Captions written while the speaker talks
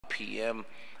p.m.,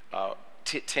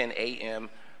 10 a.m.,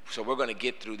 so we're going to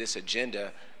get through this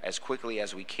agenda as quickly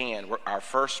as we can. Our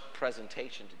first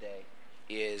presentation today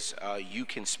is You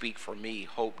Can Speak for Me,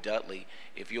 Hope Dudley.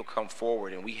 If you'll come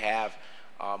forward, and we have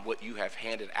what you have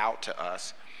handed out to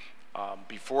us.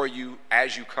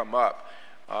 As you come up,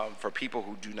 for people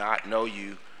who do not know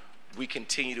you, we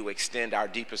continue to extend our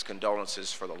deepest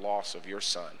condolences for the loss of your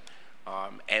son.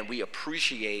 And we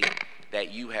appreciate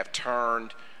that you have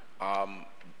turned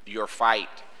your fight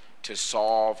to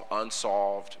solve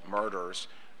unsolved murders,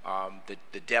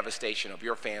 the devastation of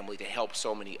your family, to help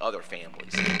so many other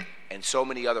families. And so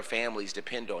many other families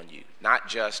depend on you, not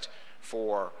just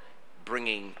for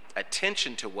bringing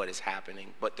attention to what is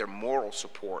happening, but their moral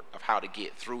support of how to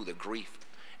get through the grief.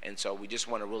 And so we just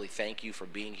want to really thank you for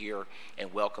being here,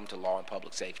 and welcome to Law and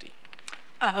Public Safety.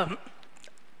 I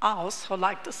also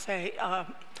like to say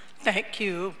thank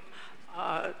you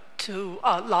to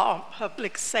Law and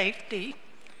Public Safety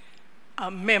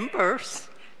members.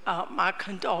 My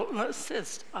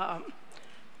condolences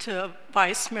to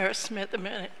Vice Mayor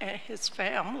Smitherman and his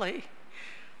family.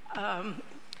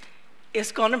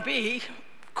 It's going to be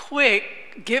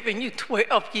quick giving you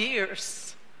 12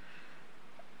 years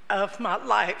of my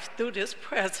life through this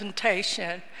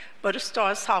presentation, but it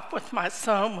starts off with my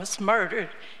son was murdered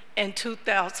in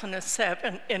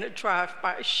 2007 in a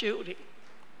drive-by shooting.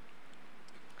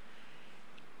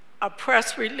 A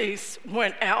press release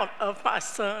went out of my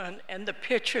son, and the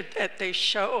picture that they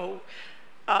showed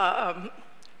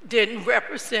didn't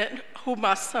represent who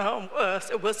my son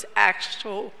was. It was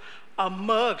actual a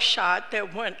mug shot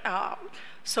that went out.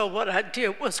 So what I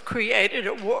did was created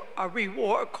a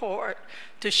reward card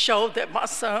to show that my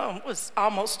son was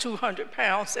almost 200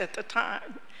 pounds at the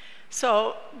time.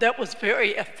 So that was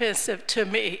very offensive to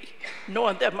me,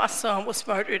 knowing that my son was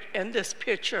murdered and this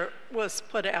picture was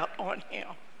put out on him.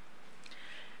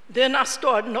 Then I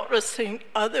started noticing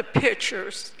other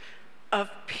pictures of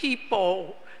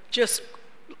people just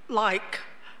like,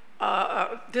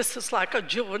 this is like a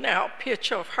juvenile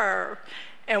picture of her.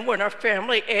 And when her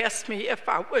family asked me if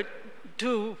I would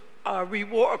do a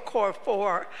reward card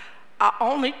for her, I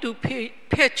only do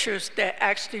pictures that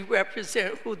actually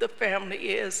represent who the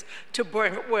family is, to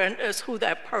bring awareness who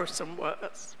that person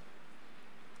was.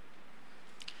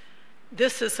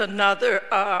 This is another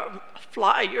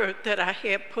flyer that I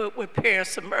had put with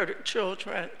parents of murdered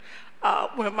children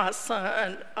when my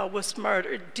son was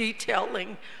murdered,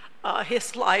 detailing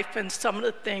his life and some of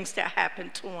the things that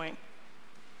happened to him.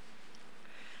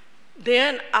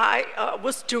 Then I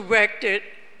was directed,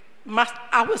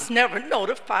 I was never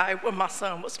notified when my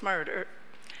son was murdered.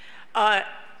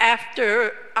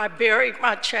 After I buried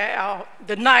my child,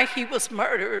 the night he was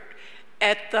murdered,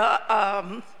 at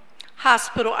the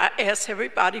hospital, I asked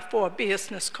everybody for a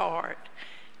business card.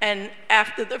 And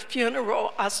after the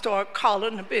funeral, I started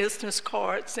calling the business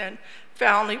cards and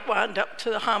finally wound up to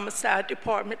the homicide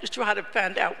department to try to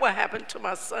find out what happened to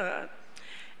my son.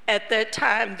 At that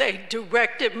time, they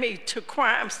directed me to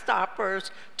Crime Stoppers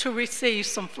to receive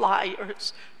some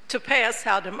flyers to pass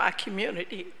out in my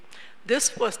community.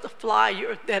 This was the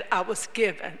flyer that I was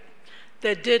given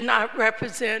that did not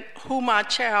represent who my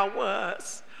child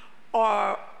was,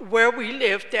 or where we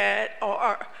lived at,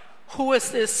 or who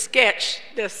is this sketch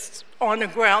that's on the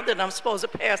ground that I'm supposed to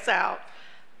pass out,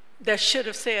 that should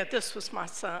have said this was my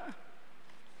son.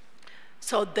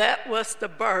 So that was the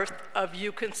birth of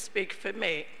You Can Speak for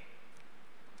Me.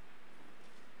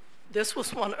 This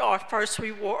was one of our first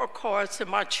reward cards, and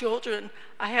my children,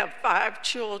 I have 5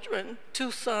 children,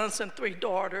 2 sons and 3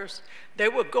 daughters. They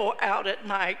would go out at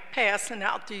night passing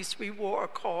out these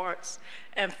reward cards,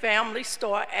 and families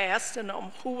started asking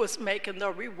them who was making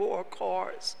the reward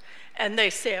cards, and they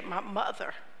said, my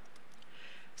mother.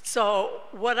 So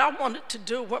what I wanted to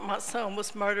do when my son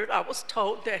was murdered, I was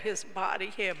told that his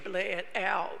body had bled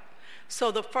out.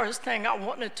 So the first thing I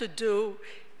wanted to do,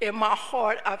 in my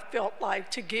heart, I felt like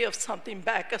to give something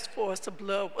back as far as the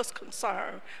blood was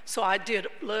concerned. So I did a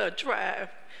blood drive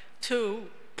to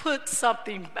put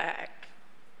something back.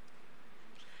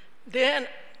 Then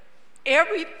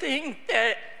everything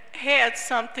that had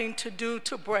something to do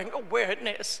to bring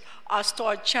awareness, I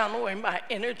started channeling my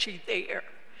energy there.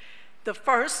 The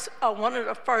first, one of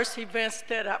the first events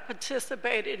that I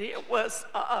participated in was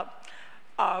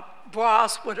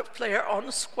bras with a flare on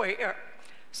the square.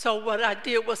 So what I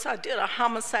did was I did a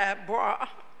homicide bra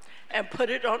and put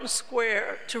it on the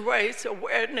square to raise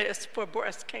awareness for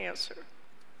breast cancer.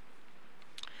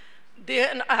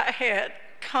 Then I had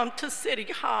come to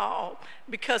City Hall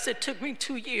because it took me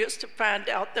 2 years to find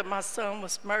out that my son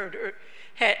was murdered,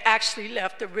 had actually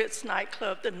left the Ritz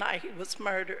nightclub the night he was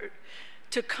murdered.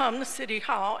 to come to City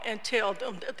Hall and tell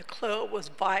them that the club was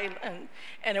violent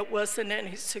and it wasn't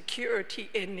any security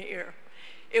in there.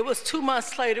 It was 2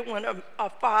 months later when a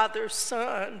father's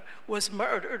son was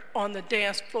murdered on the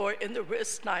dance floor in the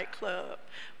Ritz nightclub.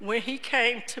 When he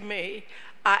came to me,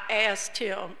 I asked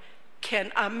him,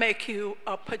 can I make you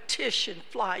a petition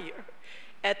flyer?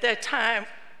 At that time,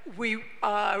 we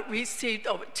received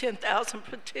over 10,000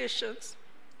 petitions.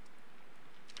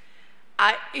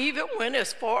 I even went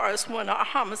as far as when our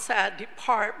homicide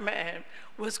department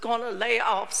was going to lay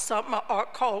off some of our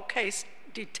cold case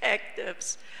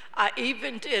detectives. I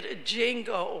even did a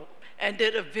jingle and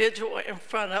did a vigil in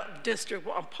front of District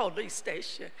 1 police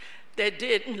station that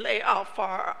didn't lay off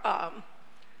our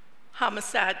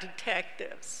homicide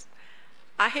detectives.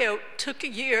 I took a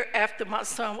year after my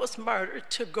son was murdered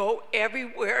to go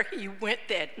everywhere he went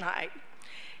that night.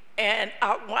 And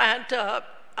I wound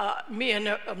up, me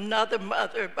and another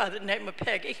mother by the name of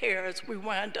Peggy Harris, we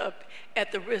wound up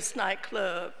at the Ritz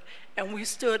nightclub, and we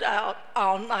stood out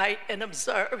all night and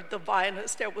observed the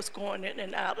violence that was going in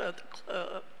and out of the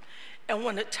club. And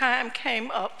when the time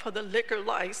came up for the liquor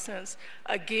license,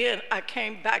 again, I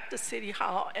came back to City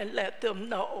Hall and let them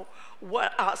know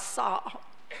what I saw.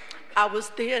 I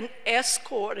was then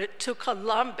escorted to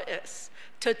Columbus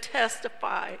to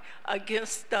testify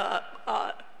against the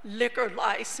liquor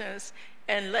license,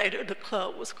 and later the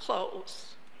club was closed.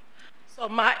 So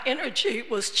my energy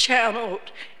was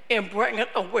channeled in bringing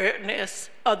awareness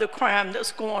of the crime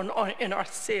that's going on in our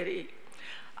city.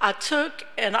 I took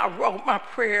and I wrote my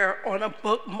prayer on a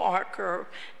bookmarker,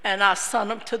 and I sent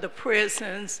them to the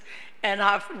prisons, and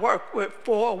I've worked with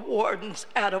 4 wardens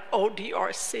out of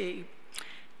ODRC.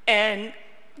 And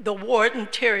the warden,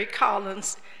 Terry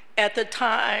Collins, at the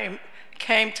time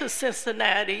came to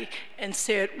Cincinnati and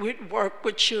said, we'd work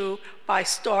with you by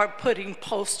start putting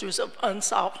posters of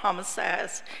unsolved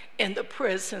homicides in the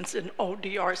prisons in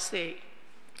ODRC.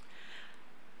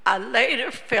 I later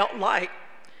felt like,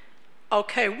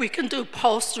 okay, we can do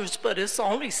posters, but it's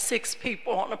only 6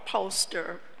 people on a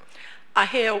poster. I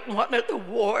had one of the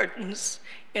wardens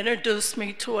introduce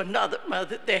me to another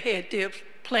mother that did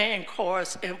playing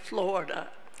cards in Florida.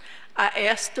 I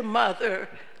asked the mother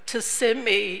to send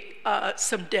me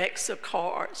some decks of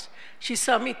cards. She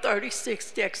sent me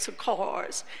 36 decks of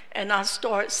cards, and I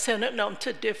started sending them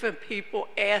to different people,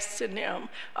 asking them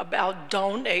about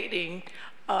donating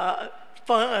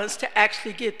funds to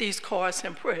actually get these cards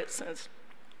in prisons.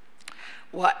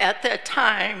 Well, at that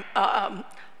time,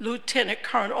 Lieutenant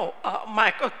Colonel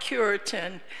Michael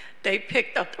Curitan, they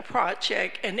picked up the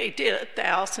project and they did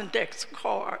 1,000 decks of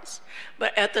cards.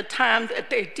 But at the time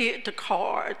that they did the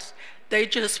cards, they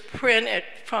just printed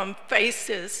from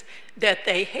faces that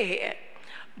they had.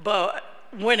 But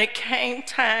when it came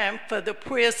time for the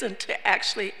prison to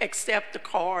actually accept the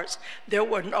cards, there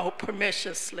were no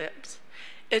permission slips.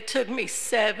 It took me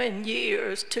 7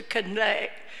 years to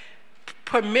collect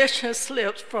permission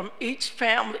slips from each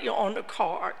family on the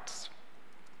cards.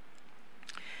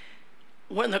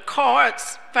 When the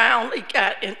cards finally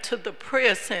got into the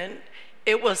prison,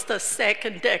 it was the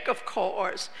second deck of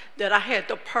cards that I had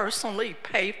to personally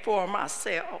pay for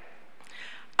myself.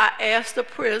 I asked the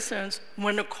prisons,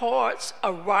 when the cards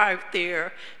arrived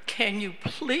there, can you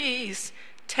please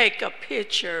take a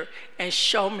picture and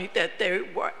show me that they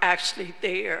were actually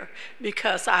there,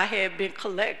 because I had been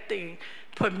collecting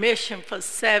permission for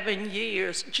 7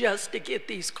 years just to get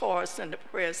these cards in the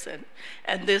prison.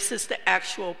 And this is the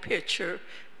actual picture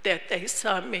that they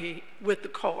sent me with the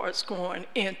cards going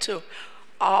into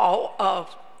all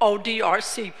of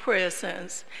ODRC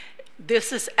prisons.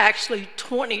 This is actually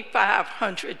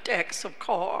 2,500 decks of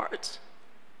cards.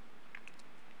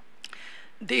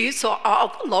 These are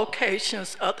all the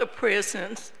locations of the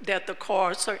prisons that the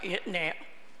cards are in now.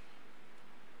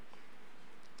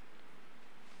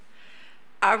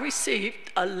 I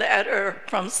received a letter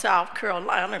from South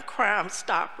Carolina Crime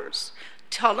Stoppers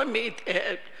telling me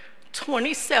that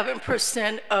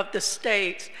 27% of the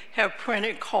states have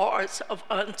printed cards of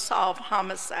unsolved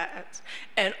homicides,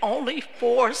 and only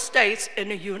 4 states in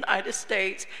the United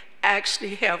States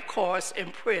actually have cards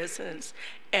in prisons,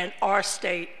 and our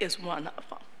state is one of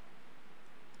them.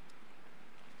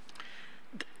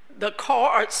 The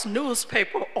cards,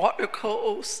 newspaper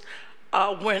articles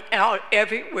went out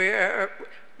everywhere.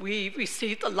 We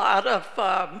received a lot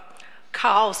of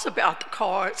calls about the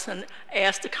cards and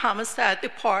asked the homicide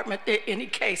department did any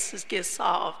cases get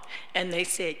solved, and they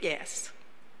said yes.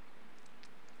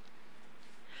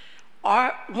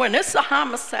 When it's a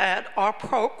homicide, our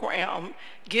program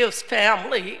gives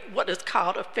family what is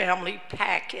called a family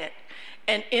packet,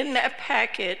 and in that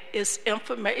packet is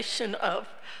information of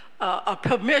a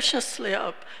permission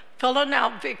slip, filling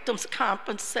out victims'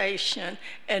 compensation,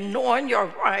 and knowing your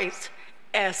rights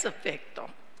as a victim.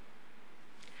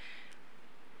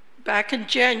 Back in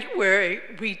January,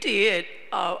 we did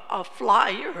a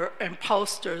flyer and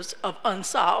posters of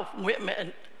unsolved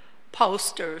women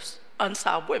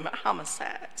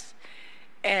homicides.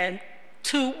 And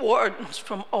 2 wardens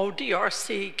from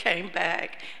ODRC came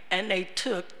back and they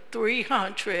took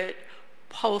 300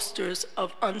 posters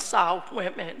of unsolved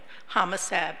women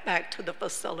homicide back to the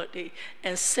facility.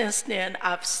 And since then,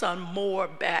 I've sent more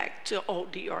back to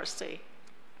ODRC.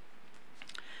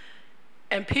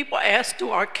 And people ask, do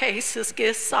our cases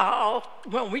get solved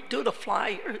when we do the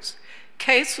flyers?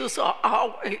 Cases are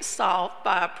always solved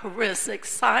by forensic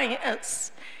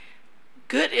science,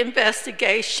 good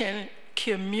investigation,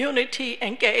 community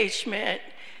engagement,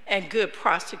 and good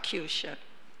prosecution.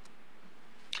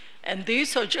 And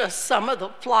these are just some of the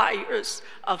flyers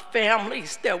of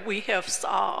families that we have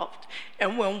solved.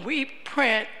 And when we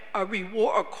print a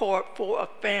reward card for a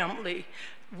family,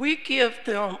 we give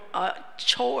them a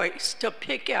choice to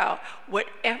pick out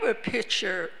whatever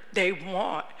picture they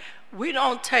want. We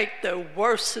don't take the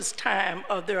worstest time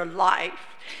of their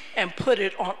life and put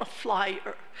it on a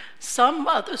flyer. Some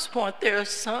mothers want their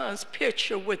son's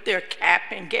picture with their cap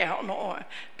and gown on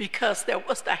because that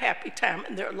was the happy time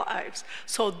in their lives.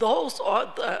 So those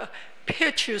are the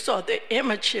pictures or the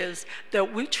images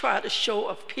that we try to show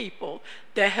of people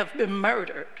that have been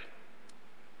murdered.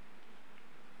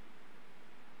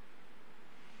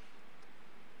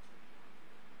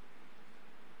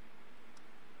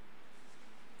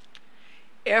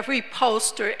 Every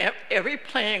poster and every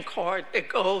playing card that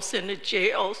goes into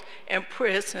jails and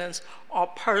prisons are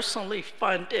personally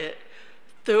funded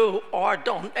through our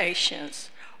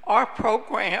donations. Our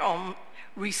program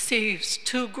receives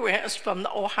 2 grants from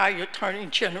the Ohio Attorney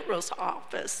General's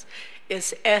office.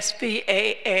 It's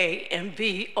SVAA and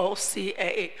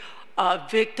VOCA,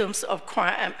 Victims of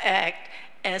Crime Act,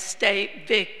 and State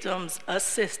Victims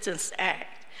Assistance Act.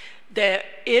 That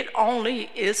it only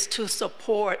is to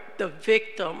support the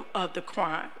victim of the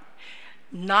crime,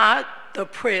 not the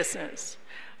prisons.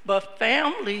 But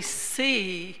families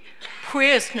see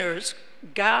prisoners,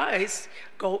 guys,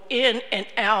 go in and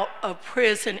out of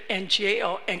prison and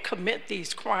jail and commit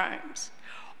these crimes.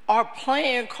 Our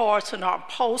playing cards and our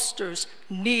posters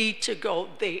need to go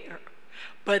there,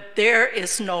 but there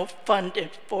is no funding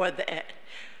for that.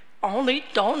 Only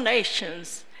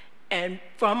donations and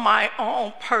from my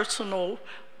own personal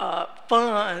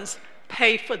funds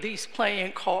pay for these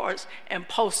playing cards and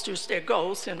posters that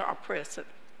goes in our prison.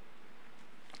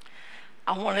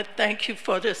 I want to thank you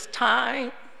for this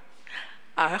time.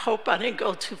 I hope I didn't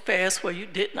go too fast where you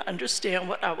didn't understand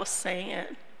what I was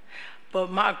saying.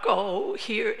 But my goal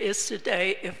here is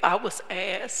today, if I was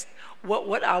asked, what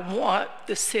would I want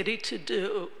the city to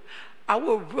do? I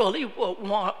would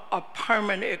want a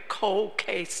permanent cold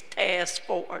case task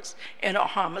force in our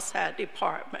homicide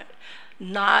department,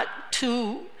 not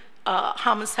 2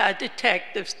 homicide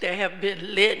detectives that have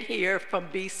been lit here from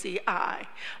BCI,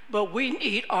 but we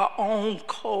need our own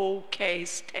cold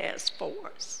case task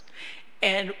force.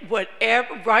 And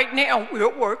right now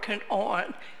we're working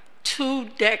on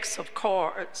 2 decks of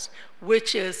cards,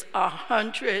 which is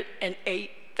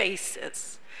 108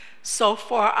 faces. So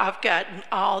far, I've gotten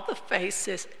all the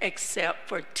faces except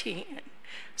for 10.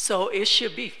 So it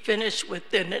should be finished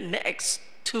within the next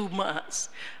 2 months.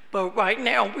 But right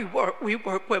now, we work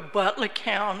with Butler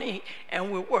County,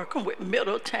 and we're working with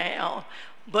Middletown.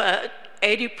 But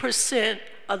 80%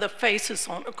 of the faces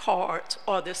on the cards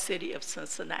are the city of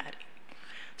Cincinnati.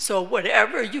 So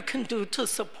whatever you can do to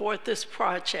support this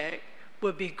project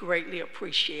would be greatly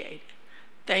appreciated.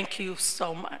 Thank you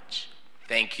so much.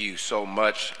 Thank you so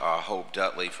much, Hope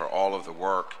Dudley, for all of the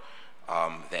work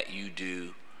that you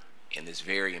do in this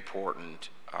very important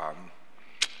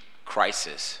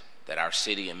crisis that our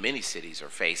city and many cities are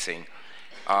facing.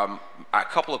 A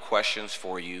couple of questions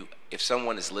for you. If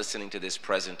someone is listening to this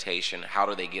presentation, how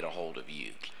do they get a hold of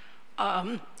you?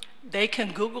 They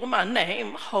can Google my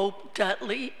name, Hope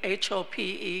Dudley,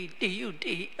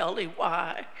 HOPEDUDLEY,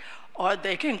 or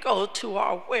they can go to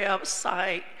our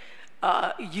website,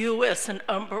 U as an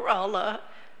umbrella,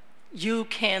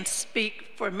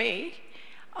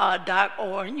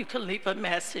 UCanSpeakForMe.org, and you can leave a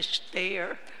message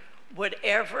there.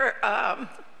 Whatever,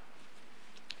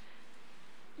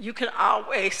 you can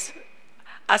always,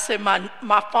 I said my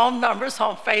phone number's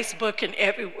on Facebook and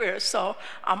everywhere, so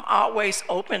I'm always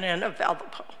open and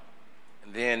available.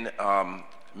 And then,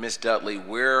 Ms. Dudley,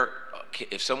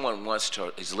 if someone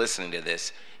is listening to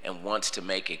this and wants to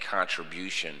make a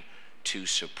contribution to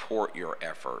support your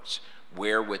efforts,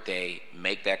 where would they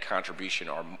make that contribution,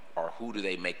 or who do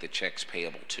they make the checks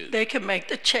payable to? They can make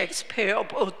the checks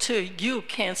payable to You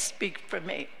Can Speak For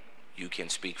Me. You Can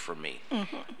Speak For Me.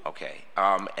 Okay.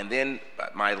 And then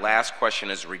my last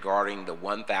question is regarding the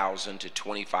 $1,000 to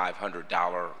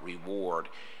 $2,500 reward,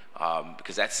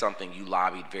 because that's something you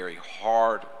lobbied very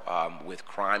hard with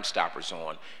Crime Stoppers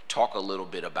on. Talk a little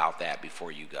bit about that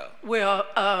before you go. Well,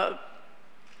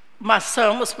 my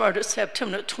son was murdered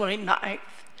September 29th.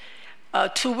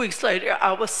 2 weeks later,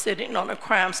 I was sitting on a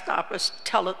Crime Stoppers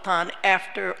telethon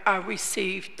after I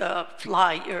received the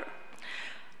flyer.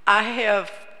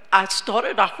 I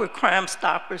started off with Crime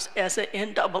Stoppers as an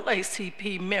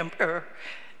NAACP member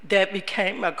that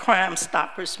became a Crime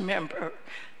Stoppers member,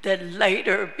 that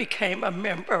later became a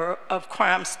member of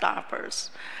Crime Stoppers.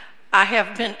 I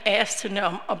have been asking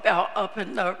them about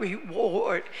upping the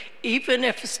reward, even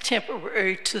if it's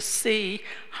temporary, to see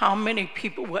how many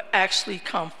people will actually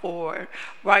come forward.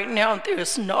 Right now,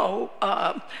 there's no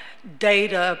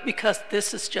data because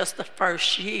this is just the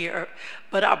first year,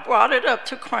 but I brought it up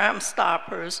to Crime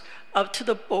Stoppers, up to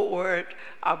the board.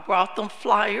 I brought them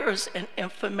flyers and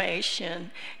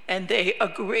information, and they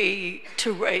agreed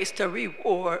to raise the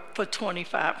reward for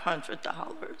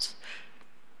 $2,500.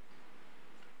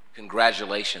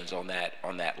 Congratulations on that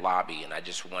lobby, and I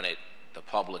just wanted the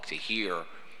public to hear,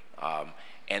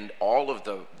 and all of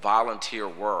the volunteer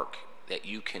work that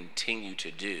you continue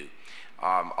to do.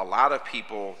 A lot of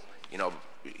people, you know,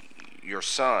 your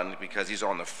son, because he's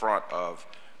on the front of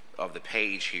the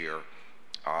page here,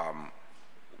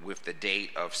 with the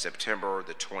date of September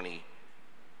the 29th.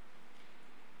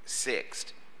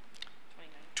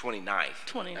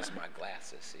 That's my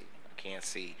glasses, see, I can't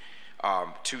see.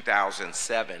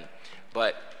 2007,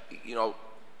 but you know,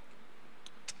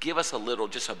 give us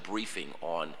just a briefing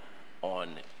on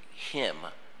him,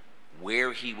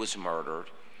 where he was murdered,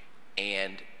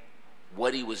 and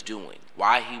what he was doing,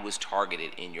 why he was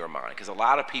targeted in your mind. Because a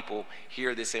lot of people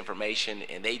hear this information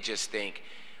and they just think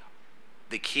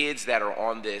the kids that are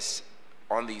on these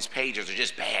pages are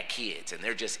just bad kids and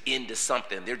they're just into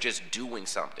something, they're just doing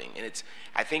something. And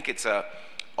I think it's a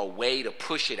way to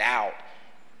push it out.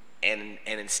 And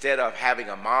instead of having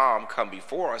a mom come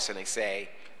before us and they say,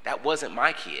 that wasn't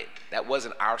my kid, that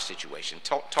wasn't our situation.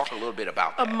 Talk a little bit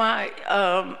about that.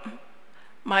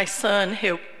 My son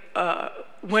had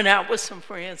went out with some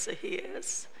friends of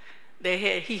his.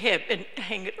 He had been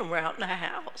hanging around the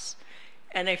house,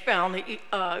 and they finally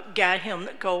got him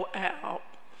to go out.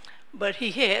 But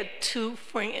he had two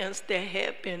friends that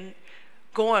had been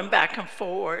going back and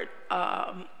forth,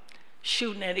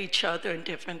 shooting at each other and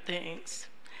different things.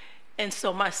 And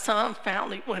so my son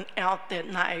finally went out that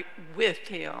night with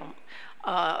him.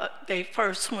 They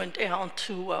first went down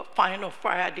to Final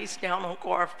Fridays down on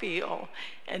Garfield,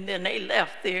 and then they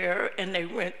left there and they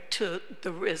went to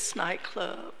the Ritz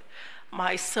nightclub.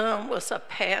 My son was a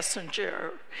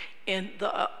passenger in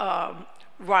the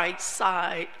right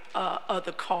side of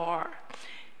the car,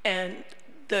 and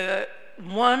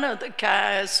one of the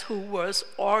guys who was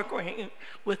arguing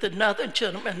with another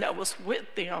gentleman that was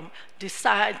with them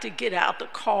decided to get out the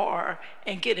car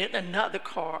and get in another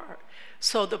car.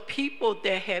 So the people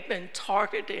that had been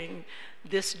targeting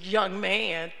this young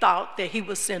man thought that he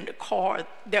was in the car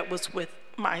that was with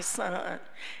my son.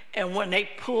 And when they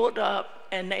pulled up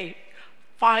and they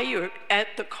fired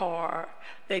at the car,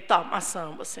 they thought my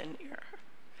son was in there.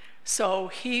 So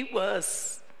he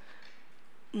was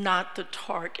not the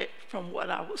target from what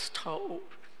I was told.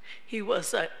 He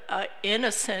was an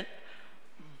innocent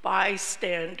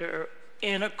bystander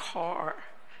in a car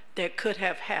that could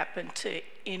have happened to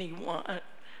anyone.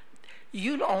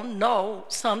 You don't know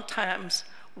sometimes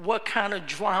what kind of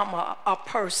drama a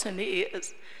person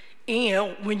is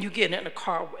in when you get in a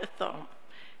car with them.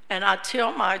 And I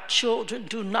tell my children,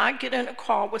 do not get in a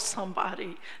car with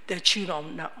somebody that you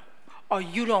don't know, or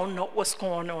you don't know what's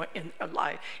going on in their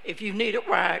life. If you need a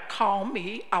ride, call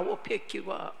me, I will pick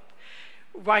you up.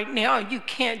 Right now, you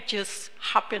can't just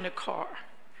hop in a car.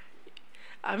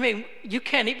 I mean, you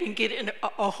can't even get in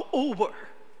a Uber.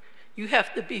 You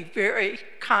have to be very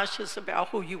conscious about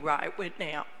who you ride with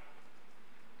now.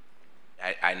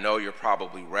 I know you're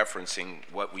probably referencing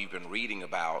what we've been reading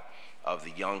about of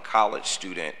the young college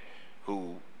student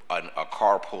who a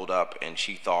car pulled up and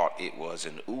she thought it was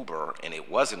an Uber, and it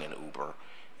wasn't an Uber,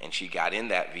 and she got in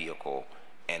that vehicle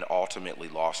and ultimately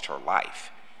lost her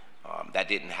life. That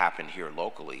didn't happen here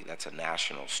locally. That's a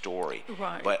national story.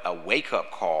 Right. But a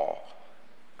wake-up call.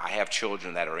 I have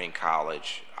children that are in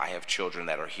college. I have children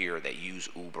that are here that use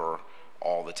Uber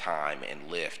all the time and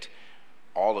Lyft,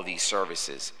 all of these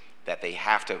services that they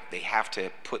have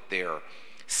to put their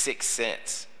 6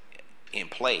 cents in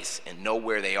place and know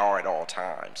where they are at all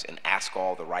times and ask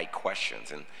all the right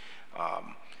questions.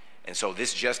 And so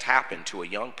this just happened to a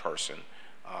young person,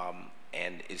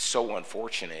 and it's so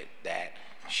unfortunate that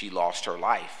she lost her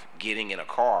life getting in a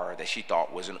car that she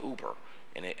thought was an Uber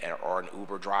or an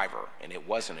Uber driver, and it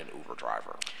wasn't an Uber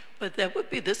driver. But that would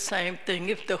be the same thing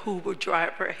if the Uber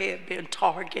driver had been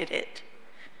targeted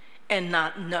and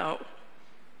not known.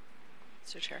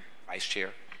 Mr. Chair. Vice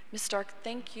Chair. Ms. Stark,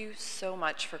 thank you so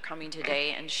much for coming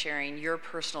today and sharing your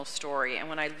personal story. And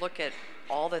when I look at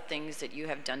all the things that you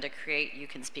have done to create You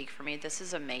Can Speak For Me, this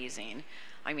is amazing.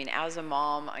 I mean, as a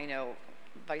mom, I know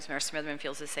Vice Mayor Smithman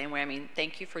feels the same way. I mean,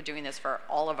 thank you for doing this for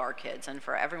all of our kids and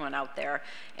for everyone out there.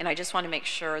 And I just want to make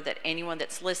sure that anyone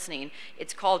that's listening,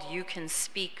 it's called You Can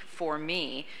Speak For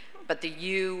Me, but the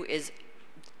U is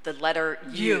the letter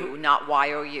U, not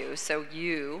Y-O-U. So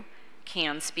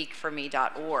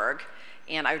UCanSpeakForMe.org.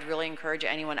 And I would really encourage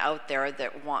anyone out there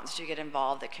that wants to get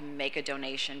involved that can make a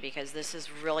donation, because this is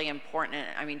really important. And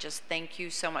I mean, just thank you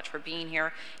so much for being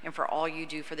here and for all you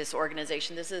do for this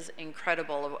organization. This is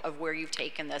incredible of where you've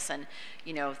taken this, and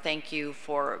you know, thank you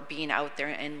for being out there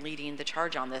and leading the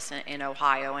charge on this in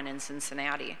Ohio and in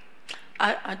Cincinnati.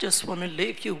 I just want to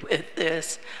leave you with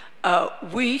this.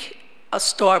 We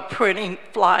start printing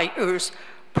flyers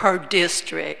per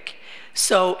district.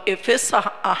 So if it's a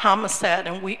homicide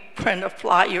and we print a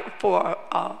flyer for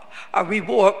a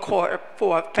reward card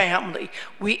for a family,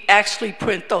 we actually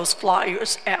print those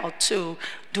flyers out too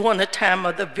during the time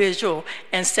of the visual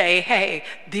and say, hey,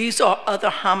 these are other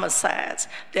homicides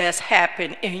that's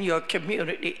happened in your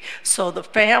community. So the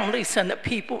families and the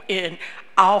people in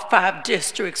all 5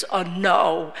 districts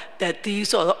know that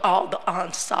these are all the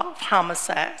unsolved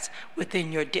homicides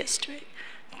within your district.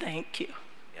 Thank you.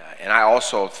 And I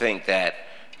also think that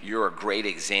you're a great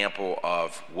example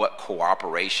of what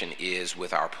cooperation is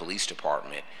with our police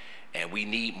department. And we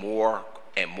need more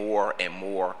and more and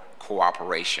more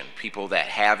cooperation. People that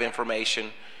have information,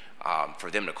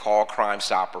 for them to call Crime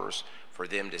Stoppers, for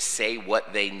them to say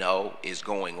what they know is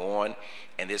going on,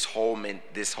 and this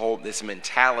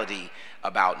mentality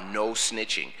about no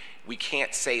snitching. We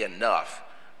can't say enough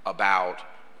about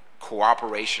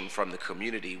cooperation from the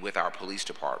community with our police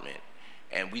department.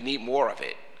 And we need more of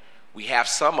it. We have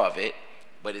some of it,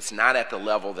 but it's not at the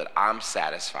level that I'm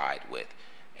satisfied with.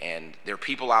 And there are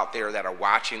people out there that are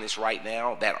watching this right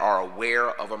now that are aware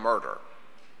of a murder.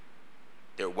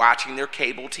 They're watching their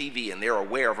cable TV and they're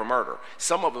aware of a murder.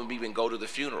 Some of them even go to the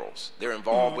funerals. They're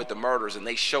involved with the murders, and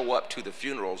they show up to the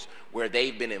funerals where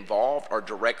they've been involved or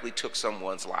directly took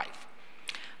someone's life.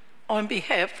 On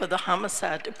behalf of the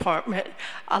homicide department,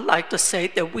 I'd like to say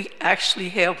that we actually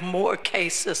have more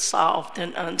cases solved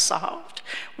than unsolved.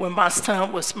 When my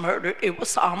son was murdered, it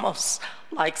was almost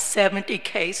like 70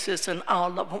 cases, and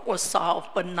all of them were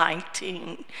solved but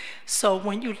 19. So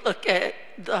when you look at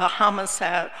the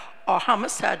homicide, our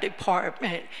homicide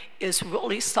department is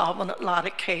really solving a lot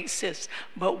of cases,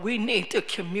 but we need the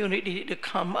community to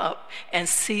come up and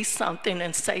see something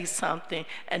and say something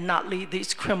and not leave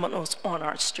these criminals on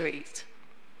our streets.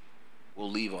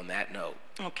 We'll leave on that note.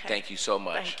 Okay. Thank you so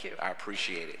much. Thank you. I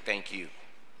appreciate it. Thank you.